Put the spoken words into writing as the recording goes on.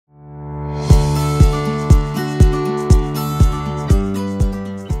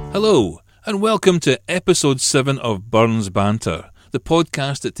Hello, and welcome to episode 7 of Burns Banter, the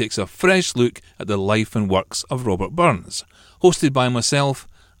podcast that takes a fresh look at the life and works of Robert Burns, hosted by myself,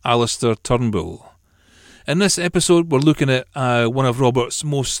 Alistair Turnbull. In this episode, we're looking at one of Robert's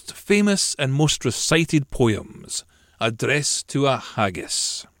most famous and most recited poems, Address to a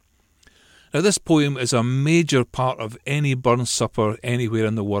Haggis. Now, this poem is a major part of any Burns supper anywhere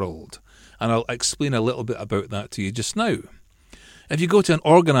in the world, and I'll explain a little bit about that to you just now. If you go to an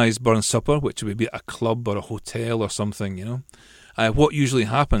organised Burns supper, which would be a club or a hotel or something, what usually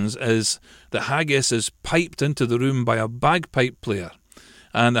happens is the haggis is piped into the room by a bagpipe player,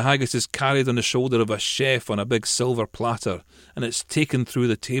 and the haggis is carried on the shoulder of a chef on a big silver platter, and it's taken through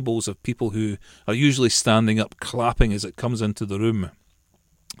the tables of people who are usually standing up clapping as it comes into the room.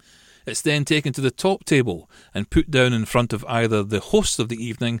 It's then taken to the top table and put down in front of either the host of the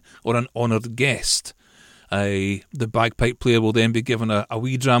evening or an honoured guest. The bagpipe player will then be given a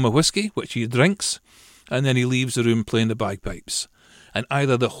wee dram of whiskey, which he drinks, and then he leaves the room playing the bagpipes. And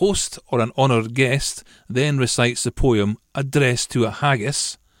either the host or an honoured guest then recites the poem Address to a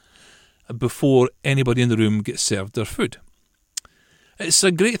Haggis before anybody in the room gets served their food. It's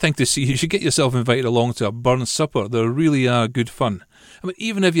a great thing to see. You should get yourself invited along to a Burns supper. They really are good fun. I mean,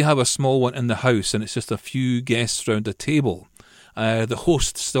 even if you have a small one in the house and it's just a few guests round a table, the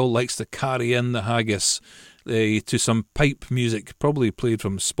host still likes to carry in the haggis to some pipe music, probably played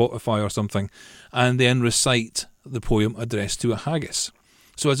from Spotify or something, and then recite the poem Address to a Haggis.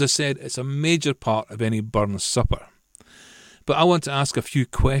 So as I said, it's a major part of any Burns supper. But I want to ask a few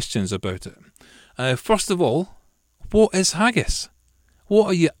questions about it. First of all, what is haggis? What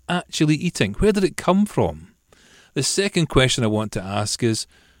are you actually eating? Where did it come from? The second question I want to ask is,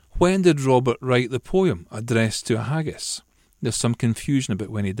 when did Robert write the poem Address to a Haggis? There's some confusion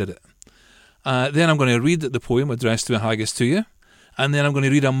about when he did it. Then I'm going to read the poem Addressed to a Haggis to you, and then I'm going to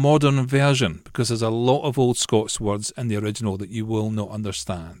read a modern version because there's a lot of old Scots words in the original that you will not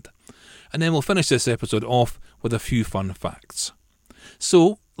understand. And then we'll finish this episode off with a few fun facts.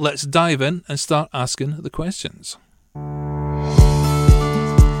 So let's dive in and start asking the questions.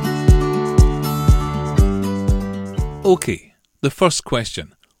 Okay, the first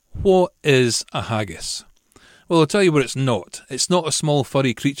question. What is a haggis? Well, I'll tell you what it's not. It's not a small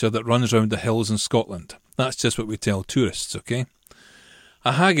furry creature that runs around the hills in Scotland. That's just what we tell tourists, okay?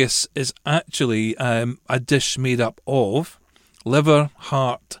 A haggis is actually a dish made up of liver,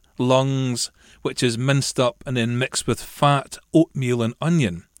 heart, lungs, which is minced up and then mixed with fat, oatmeal and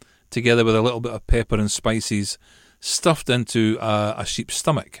onion, together with a little bit of pepper and spices, stuffed into a sheep's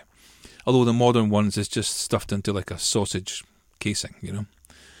stomach. Although the modern ones is just stuffed into like a sausage casing,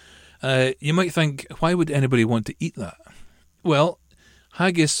 You might think, why would anybody want to eat that? Well,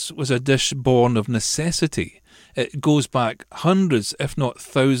 haggis was a dish born of necessity. It goes back hundreds, if not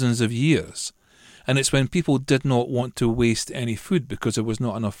thousands of years. And it's when people did not want to waste any food because there was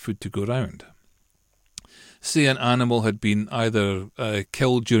not enough food to go round. Say an animal had been either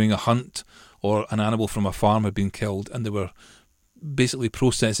killed during a hunt or an animal from a farm had been killed and they were basically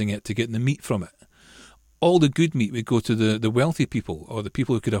processing it to get the meat from it. All the good meat would go to the wealthy people or the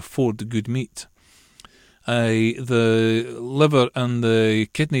people who could afford the good meat. The liver and the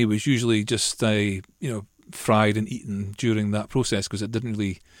kidney was usually just fried and eaten during that process because it didn't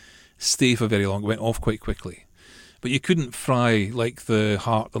really stay for very long. It went off quite quickly. But you couldn't fry like the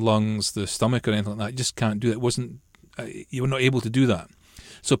heart, the lungs, the stomach or anything like that. You just can't do that. It wasn't. You were not able to do that.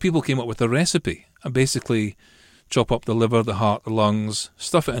 So people came up with a recipe and basically chop up the liver, the heart, the lungs,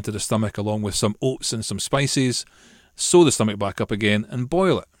 stuff it into the stomach along with some oats and some spices, sew the stomach back up again and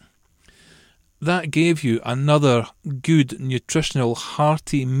boil it. That gave you another good, nutritional,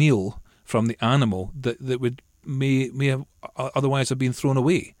 hearty meal from the animal that may have otherwise have been thrown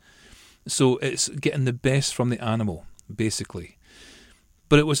away. So it's getting the best from the animal, basically.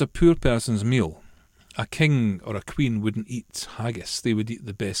 But it was a poor person's meal. A king or a queen wouldn't eat haggis. They would eat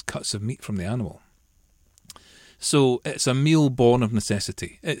the best cuts of meat from the animal. So it's a meal born of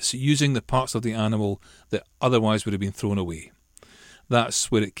necessity. It's using the parts of the animal that otherwise would have been thrown away.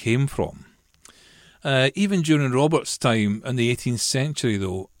 That's where it came from. Even during Robert's time in the 18th century,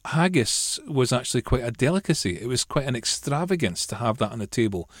 though, haggis was actually quite a delicacy. It was quite an extravagance to have that on the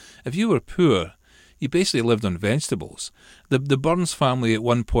table. If you were poor, you basically lived on vegetables. The Burns family at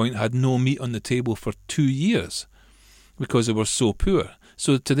one point had no meat on the table for 2 years because they were so poor.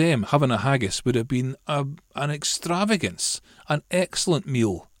 So to them, having a haggis would have been an extravagance, an excellent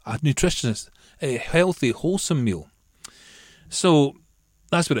meal, a nutritious, a healthy, wholesome meal. So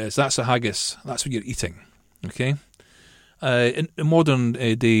that's what it is. That's a haggis. That's what you're eating. Okay? In modern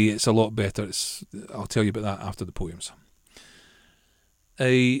day, it's a lot better. I'll tell you about that after the poems.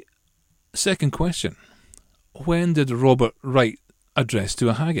 A Second question. When did Robert write Address to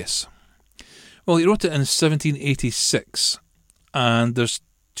a Haggis? Well, he wrote it in 1786, and there's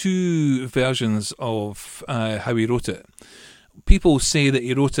two versions of how he wrote it. People say that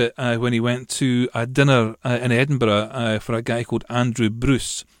he wrote it when he went to a dinner in Edinburgh for a guy called Andrew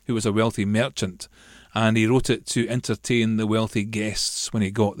Bruce, who was a wealthy merchant, and he wrote it to entertain the wealthy guests when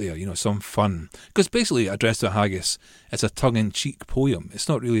he got there, some fun. Because basically, Address to a Haggis, it's a tongue-in-cheek poem. It's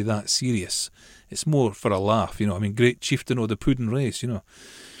not really that serious. It's more for a laugh, great chieftain o' the puddin' race,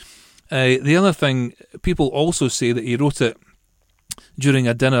 The other thing, people also say that he wrote it during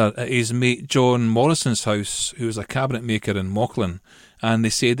a dinner at his mate John Morrison's house, who was a cabinet maker in Mauchline, and they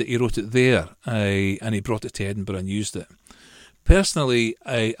said that he wrote it there, and he brought it to Edinburgh and used it. Personally,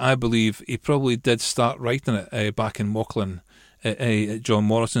 I believe he probably did start writing it back in Mauchline at John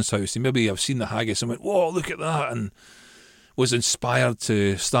Morrison's house. He maybe have seen the haggis and went, "Whoa, look at that," and was inspired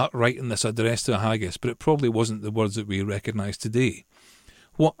to start writing this address to a haggis, but it probably wasn't the words that we recognise today.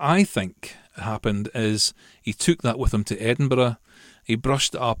 What I think happened is he took that with him to Edinburgh, he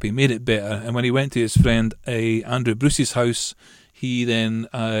brushed it up, he made it better, and when he went to his friend Andrew Bruce's house, he then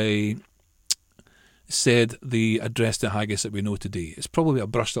said the address to haggis that we know today. It's probably a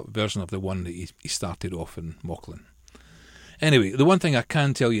brushed up version of the one that he started off in Mauchline. Anyway, the one thing I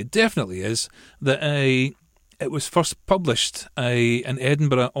can tell you definitely is that it was first published in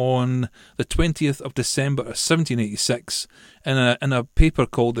Edinburgh on the 20th of December of 1786 in a paper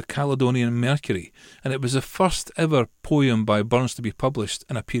called the Caledonian Mercury, and it was the first ever poem by Burns to be published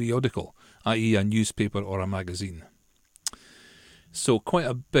in a periodical, i.e. a newspaper or a magazine. So quite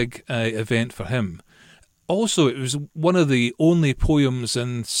a big event for him. Also, it was one of the only poems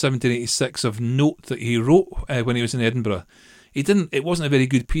in 1786 of note that he wrote when he was in Edinburgh. It wasn't a very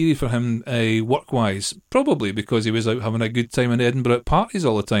good period for him work-wise, probably because he was out having a good time in Edinburgh at parties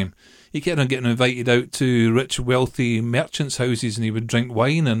all the time. He kept on getting invited out to rich, wealthy merchants' houses, and he would drink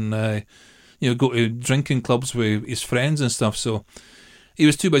wine and go to drinking clubs with his friends and stuff. So he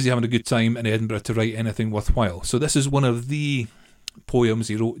was too busy having a good time in Edinburgh to write anything worthwhile. So this is one of the poems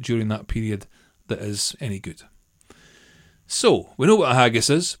he wrote during that period that is any good. So, we know what a haggis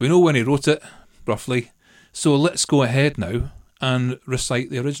is, we know when he wrote it, roughly, so let's go ahead now and recite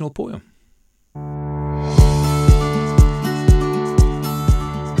the original poem.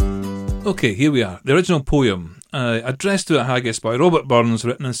 Okay, here we are, the original poem, Address to a Haggis by Robert Burns,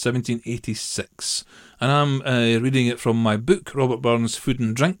 written in 1786, and I'm reading it from my book, Robert Burns' Food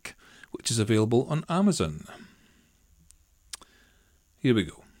and Drink, which is available on Amazon. Here we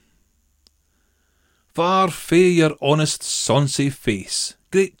go. Far fae your honest sonsy face,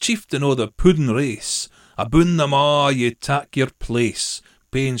 great chieftain o' the puddin' race, aboon them a' ye tak your place,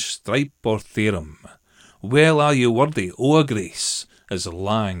 paying stripe or theorem. Well are ye worthy o' a grace, as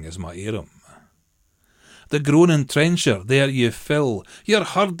lang as my arum. The groaning trencher there ye fill, your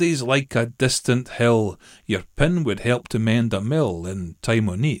hurdies like a distant hill, your pin would help to mend a mill in time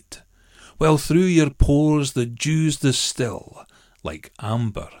o' need, while through your pores the dews distil, like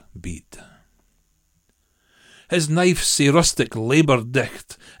amber bead. His knife sae rustic labour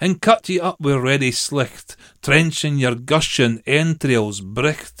dicht, and cut ye up wi' ready slicht, trenching your gushing entrails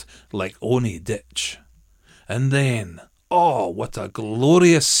bricht, like ony ditch. And then, oh, what a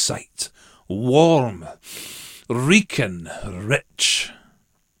glorious sight, warm, reeking, rich.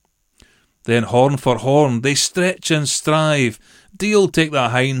 Then horn for horn they stretch and strive, deal take the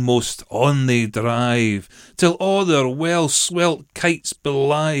hindmost, on they drive, till all their well-swelt kites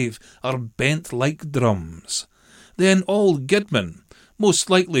belive are bent like drums. Then all guidman, most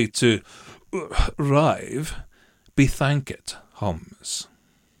likely to rive, bethankit hums.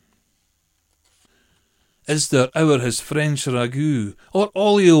 Is there ever his French ragout, or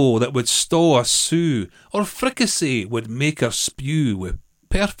olio that would stow a sou, or fricassee would make her spew with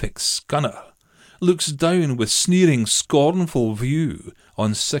perfect scunner, looks down with sneering scornful view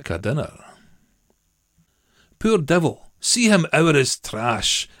on sic a dinner. Poor devil, see him ower his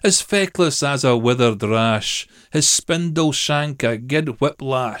trash, as feckless as a withered rash, his spindle shank a gid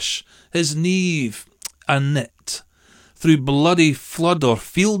whiplash, his neave a knit, through bloody flood or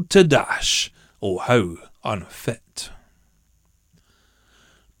field to dash, oh how unfit.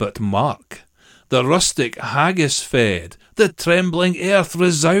 But mark, the rustic haggis fed, the trembling earth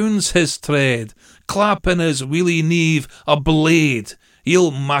resounds his tread, clap in his wheelie neave a blade,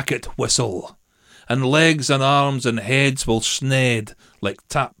 he'll mak it whistle, and legs and arms and heads will sned like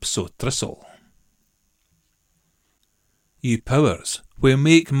taps o' tristle. Ye powers, who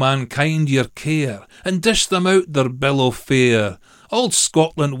make mankind your care, and dish them out their bill o' fare, all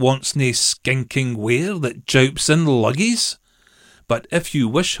Scotland wants nae skinking ware that joups in luggies, But if you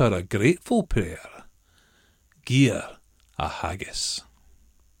wish her a grateful prayer, gie her a haggis.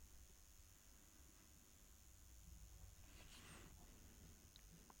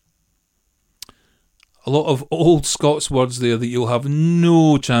 A lot of old Scots words there that you'll have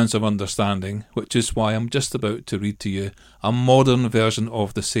no chance of understanding, which is why I'm just about to read to you a modern version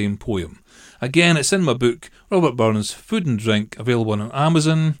of the same poem. Again, it's in my book, Robert Burns' Food and Drink, available on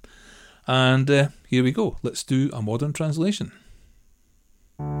Amazon. And here we go. Let's do a modern translation.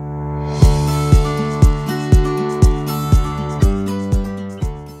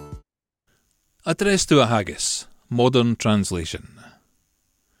 Address to a Haggis, modern translation.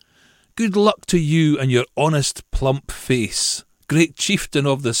 Good luck to you and your honest plump face, great chieftain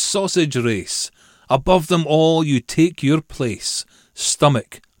of the sausage race. Above them all you take your place,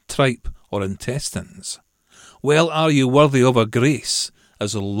 stomach, tripe, or intestines. Well are you worthy of a grace,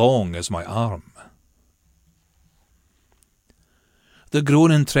 as long as my arm. The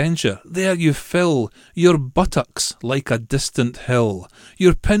groaning trencher, there you fill your buttocks like a distant hill.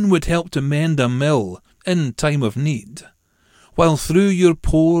 Your pin would help to mend a mill in time of need, while through your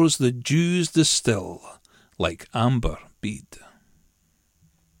pores the dews distil like amber bead.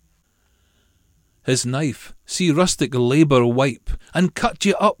 His knife, see rustic labour wipe, and cut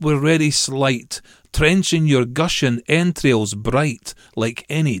you up with ready sleight, trenching your gushing entrails bright like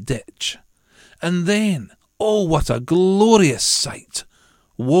any ditch. And then, oh what a glorious sight,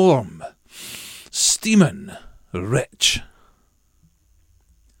 warm, steamin', rich.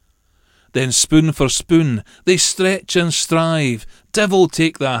 Then spoon for spoon they stretch and strive, devil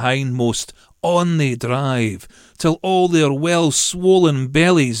take the hindmost, on they drive, till all their well-swollen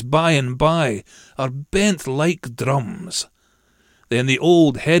bellies by and by are bent like drums. Then the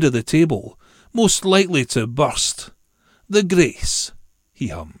old head of the table, most likely to burst, the grace he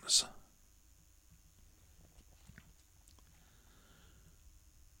hums.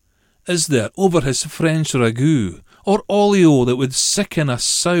 Is there over his French ragout, or olio that would sicken a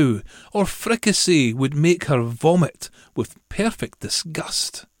sow, or fricassee would make her vomit with perfect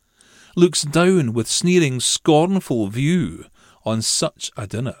disgust? Looks down with sneering scornful view on such a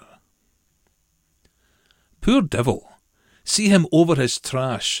dinner. Poor devil, see him over his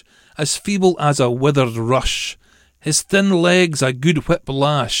trash, as feeble as a withered rush, his thin legs a good whip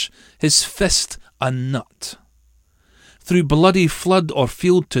lash, his fist a nut. Through bloody flood or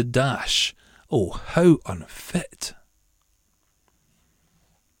field to dash, oh, how unfit.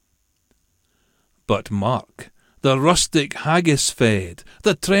 But mark, the rustic haggis fed,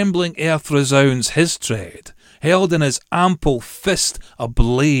 the trembling earth resounds his tread, held in his ample fist a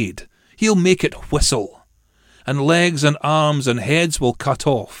blade, he'll make it whistle, and legs and arms and heads will cut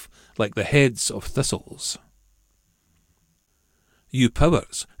off, like the heads of thistles. You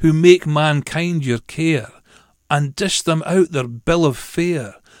powers, who make mankind your care, and dish them out their bill of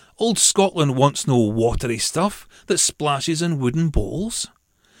fare, old Scotland wants no watery stuff that splashes in wooden bowls.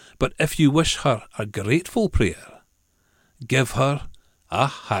 But if you wish her a grateful prayer, give her a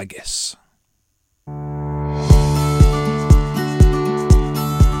haggis.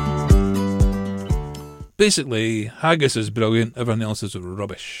 Basically, haggis is brilliant, everything else is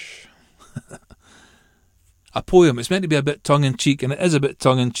rubbish. A poem, it's meant to be a bit tongue-in-cheek, and it is a bit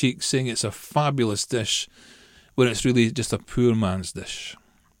tongue-in-cheek, saying it's a fabulous dish, when it's really just a poor man's dish.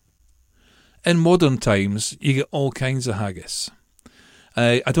 In modern times, you get all kinds of haggis.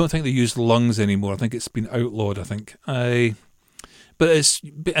 I don't think they use lungs anymore. I think it's been outlawed, I think. And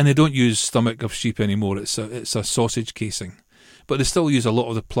they don't use stomach of sheep anymore. It's a sausage casing. But they still use a lot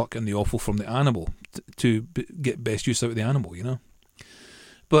of the pluck and the offal from the animal to get best use out of the animal, you know.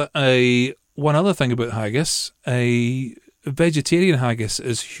 But one other thing about haggis, vegetarian haggis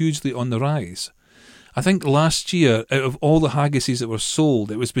is hugely on the rise. I think last year, out of all the haggises that were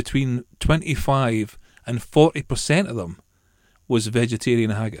sold, it was between 25 and 40% of them was vegetarian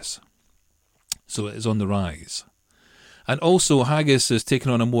haggis. So it is on the rise. And also haggis has taken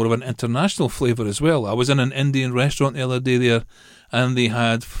on a more of an international flavour as well. I was in an Indian restaurant the other day there, and they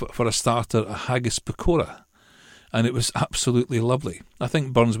had, for a starter, a haggis pakora. And it was absolutely lovely. I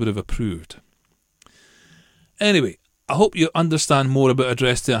think Burns would have approved. Anyway, I hope you understand more about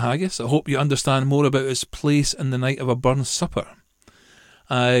Address to a Haggis. I hope you understand more about its place in the night of a Burns supper.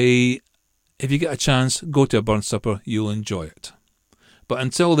 If you get a chance, go to a Burns supper. You'll enjoy it. But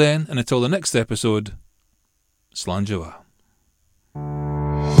until then, and until the next episode, Slán Java.